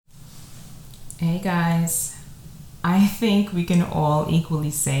Hey guys, I think we can all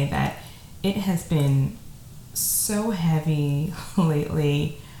equally say that it has been so heavy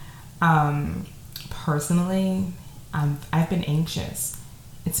lately. Personally, I've been anxious.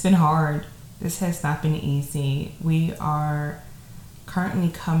 It's been hard. This has not been easy. We are currently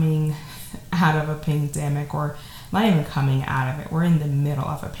coming out of a pandemic, or not even coming out of it. We're in the middle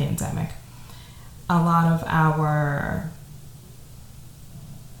of a pandemic. A lot of our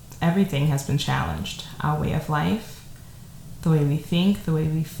everything has been challenged. Our way of life, the way we think, the way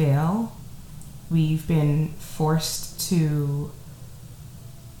we feel. We've been forced to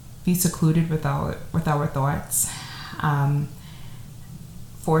be secluded with our thoughts,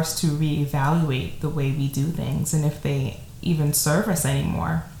 forced to reevaluate the way we do things and if they even serve us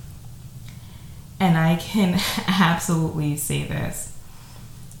anymore. And I can absolutely say this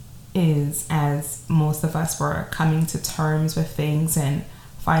is, as most of us were coming to terms with things and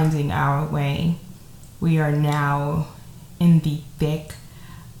finding our way, we are now in the thick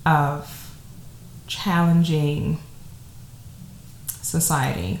of challenging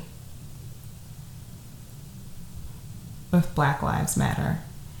society with Black Lives Matter.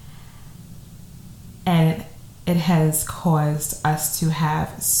 And it has caused us to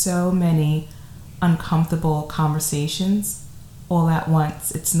have so many uncomfortable conversations all at once.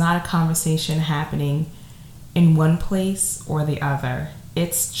 It's not a conversation happening in one place or the other.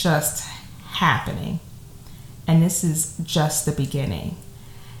 It's just happening. And this is just the beginning.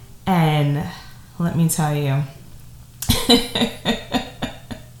 And let me tell you,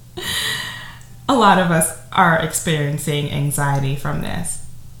 a lot of us are experiencing anxiety from this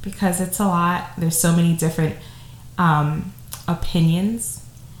because it's a lot. There's so many different opinions,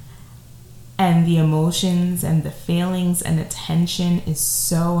 and the emotions and the feelings and the tension is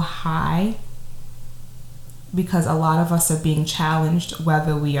so high because a lot of us are being challenged,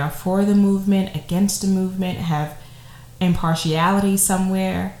 whether we are for the movement, against the movement, have impartiality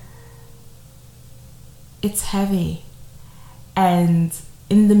somewhere. It's heavy. And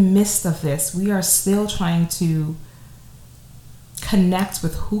in the midst of this, we are still trying to connect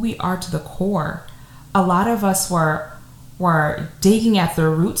with who we are to the core. A lot of us were digging at the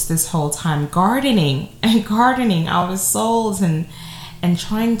roots this whole time, gardening our souls and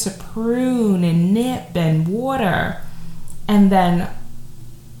trying to prune and nip and water. And then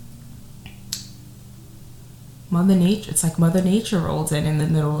it's like Mother Nature rolled in the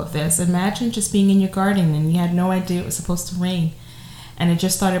middle of this. Imagine just being in your garden and you had no idea it was supposed to rain. And it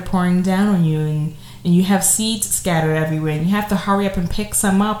just started pouring down on you, and you have seeds scattered everywhere, and you have to hurry up and pick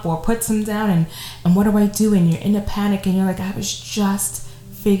some up or put some down, and what do I do? And you're in a panic, and you're like, I was just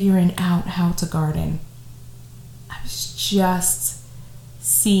figuring out how to garden. I was just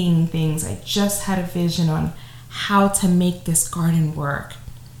seeing things. I just had a vision on how to make this garden work.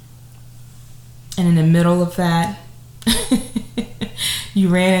 And in the middle of that, you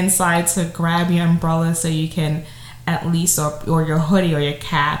ran inside to grab your umbrella so you can at least, or your hoodie or your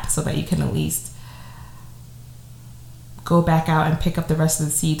cap, so that you can at least go back out and pick up the rest of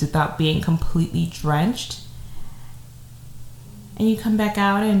the seeds without being completely drenched. And you come back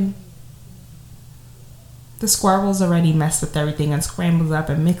out and the squirrels already messed with everything and scrambled up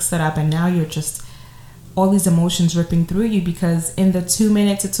and mixed it up, and now you're just all these emotions ripping through you because in the 2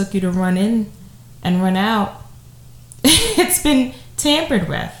 minutes it took you to run in and run out, it's been tampered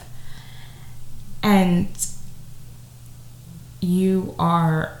with. And you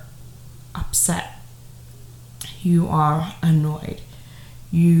are upset. You are annoyed.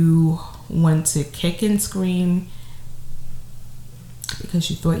 You want to kick and scream because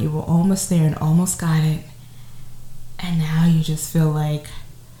you thought you were almost there and almost got it. And now you just feel like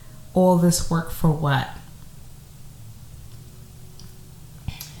all this work for what?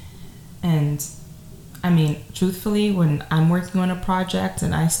 And I mean, truthfully, when I'm working on a project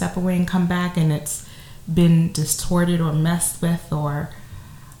and I step away and come back and it's been distorted or messed with, or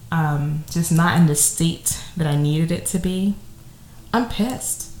just not in the state that I needed it to be, I'm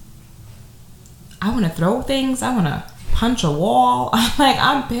pissed. I want to throw things. I want to punch a wall.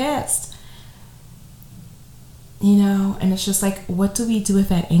 I'm pissed. And it's just like, what do we do with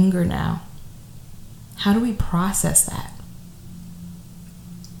that anger now? How do we process that?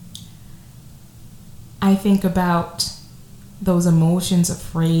 I think about those emotions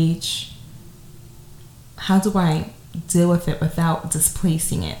of rage. How do I deal with it without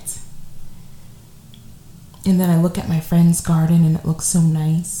displacing it? And then I look at my friend's garden and it looks so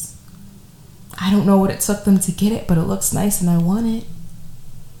nice. I don't know what it took them to get it, but it looks nice and I want it.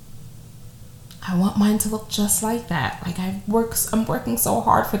 I want mine to look just like that. I'm working so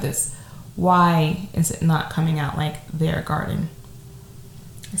hard for this. Why is it not coming out like their garden?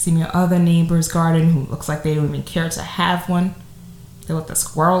 I see my other neighbor's garden who looks like they don't even care to have one. They let the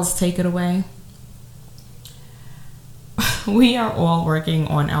squirrels take it away. We are all working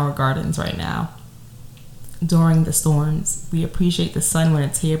on our gardens right now during the storms. We appreciate the sun when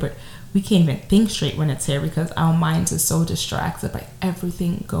it's here, but we can't even think straight when it's here because our minds are so distracted by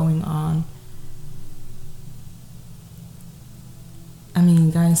everything going on. I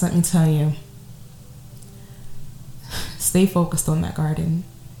mean, guys, let me tell you, stay focused on that garden.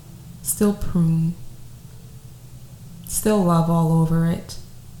 Still prune. Still love all over it.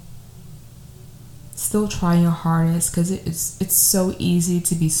 Still try your hardest, because it's so easy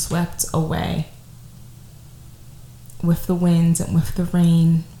to be swept away with the winds and with the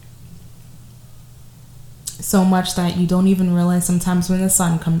rain. So much that you don't even realize sometimes when the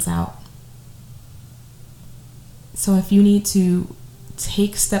sun comes out. So if you need to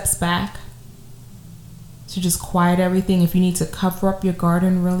take steps back to just quiet everything, if you need to cover up your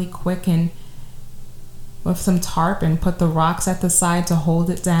garden really quick and with some tarp and put the rocks at the side to hold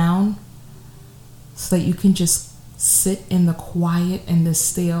it down so that you can just sit in the quiet and the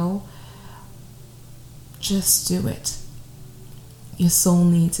still, just do it. Your soul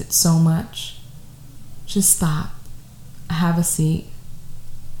needs it so much. Just stop, have a seat,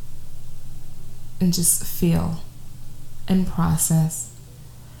 and just feel and process.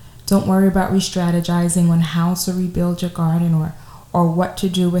 Don't worry about re-strategizing on how to rebuild your garden or what to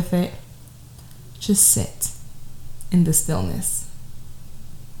do with it. Just sit in the stillness.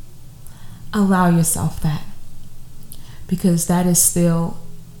 Allow yourself that, because that is still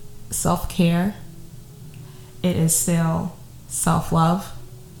self-care. It is still self-love.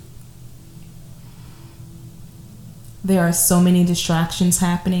 There are so many distractions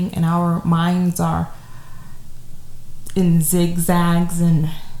happening and our minds are in zigzags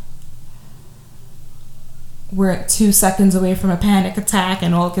and we're 2 seconds away from a panic attack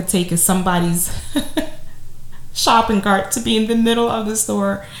and all it could take is somebody's shopping cart to be in the middle of the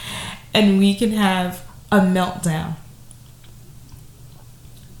store and we can have a meltdown.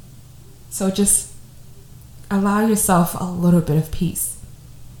 So just allow yourself a little bit of peace,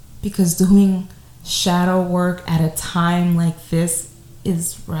 because doing shadow work at a time like this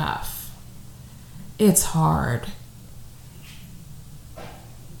is rough. It's hard.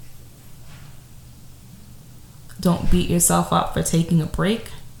 Don't beat yourself up for taking a break.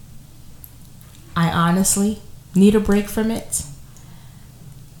 I honestly need a break from it.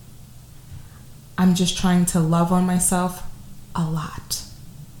 I'm just trying to love on myself a lot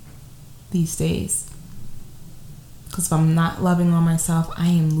these days. Because if I'm not loving on myself, I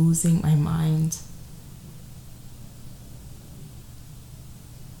am losing my mind.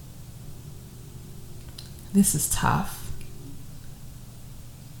 This is tough.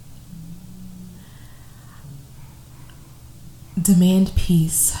 Demand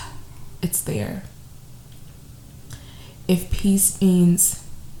peace. It's there. If peace means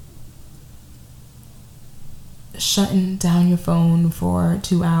shutting down your phone for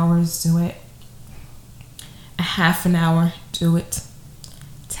 2 hours, do it. A half an hour, do it.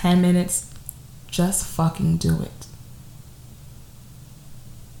 10 minutes, just fucking do it.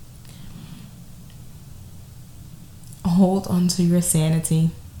 Hold on to your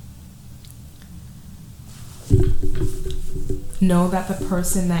sanity. Know that the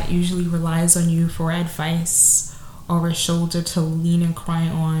person that usually relies on you for advice or a shoulder to lean and cry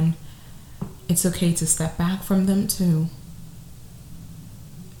on, it's okay to step back from them too,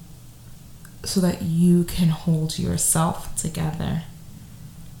 so that you can hold yourself together.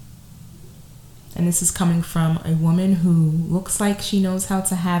 And this is coming from a woman who looks like she knows how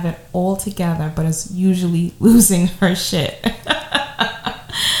to have it all together, but is usually losing her shit.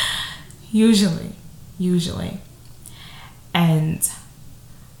 Usually. And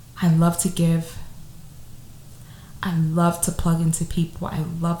I love to give. I love to plug into people. I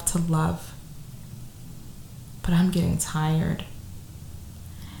love to love. But I'm getting tired.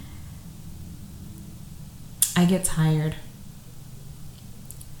 I get tired.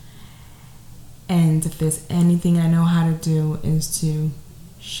 And if there's anything I know how to do is to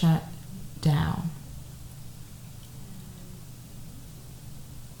shut down.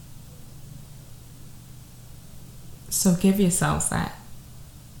 So give yourselves that.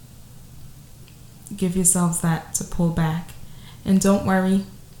 Give yourselves that to pull back. And don't worry,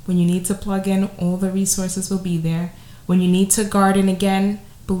 when you need to plug in, all the resources will be there. When you need to garden again,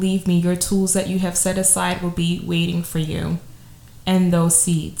 believe me, your tools that you have set aside will be waiting for you. And those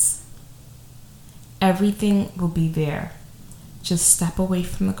seeds. Everything will be there. Just step away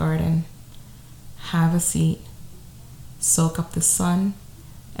from the garden. Have a seat. Soak up the sun.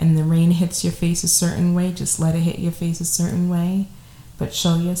 And the rain hits your face a certain way, just let it hit your face a certain way. but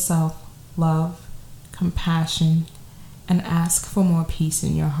show yourself love, compassion, and ask for more peace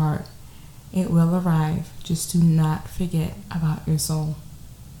in your heart. It will arrive. Just do not forget about your soul.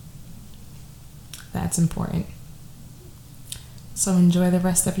 That's important. So enjoy the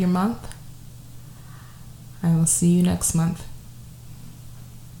rest of your month. I will see you next month.